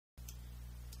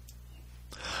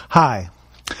Hi,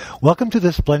 welcome to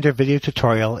this Blender video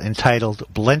tutorial entitled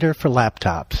Blender for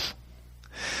Laptops.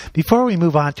 Before we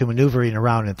move on to maneuvering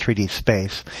around in 3D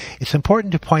space, it's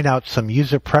important to point out some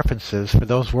user preferences for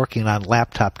those working on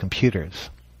laptop computers.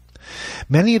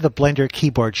 Many of the Blender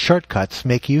keyboard shortcuts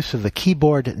make use of the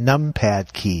keyboard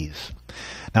numpad keys.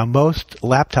 Now, most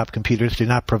laptop computers do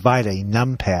not provide a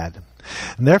numpad,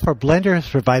 and therefore Blender has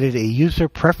provided a user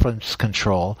preference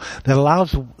control that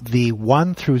allows the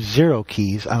 1 through 0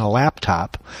 keys on a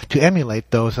laptop to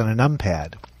emulate those on a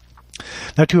numpad.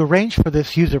 Now, to arrange for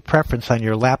this user preference on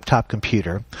your laptop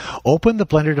computer, open the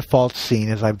Blender default scene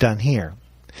as I've done here.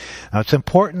 Now, it's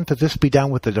important that this be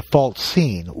done with the default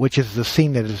scene, which is the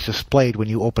scene that is displayed when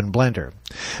you open Blender,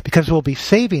 because we'll be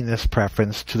saving this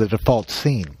preference to the default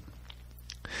scene.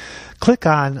 Click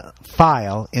on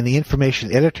File in the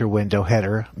Information Editor window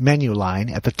header menu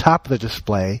line at the top of the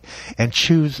display and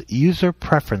choose User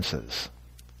Preferences.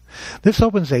 This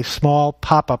opens a small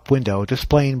pop-up window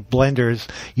displaying Blender's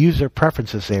User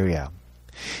Preferences area.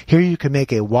 Here you can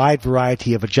make a wide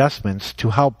variety of adjustments to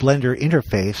how Blender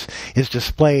interface is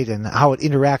displayed and how it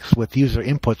interacts with user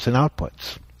inputs and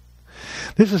outputs.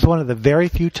 This is one of the very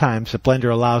few times that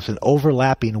Blender allows an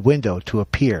overlapping window to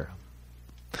appear.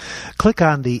 Click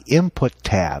on the Input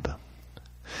tab.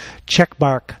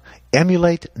 Checkmark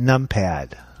Emulate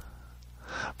Numpad.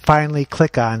 Finally,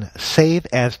 click on Save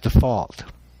as Default.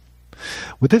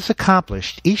 With this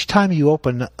accomplished, each time you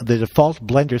open the default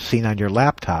Blender scene on your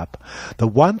laptop, the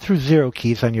 1 through 0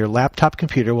 keys on your laptop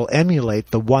computer will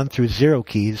emulate the 1 through 0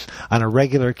 keys on a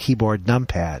regular keyboard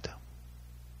numpad.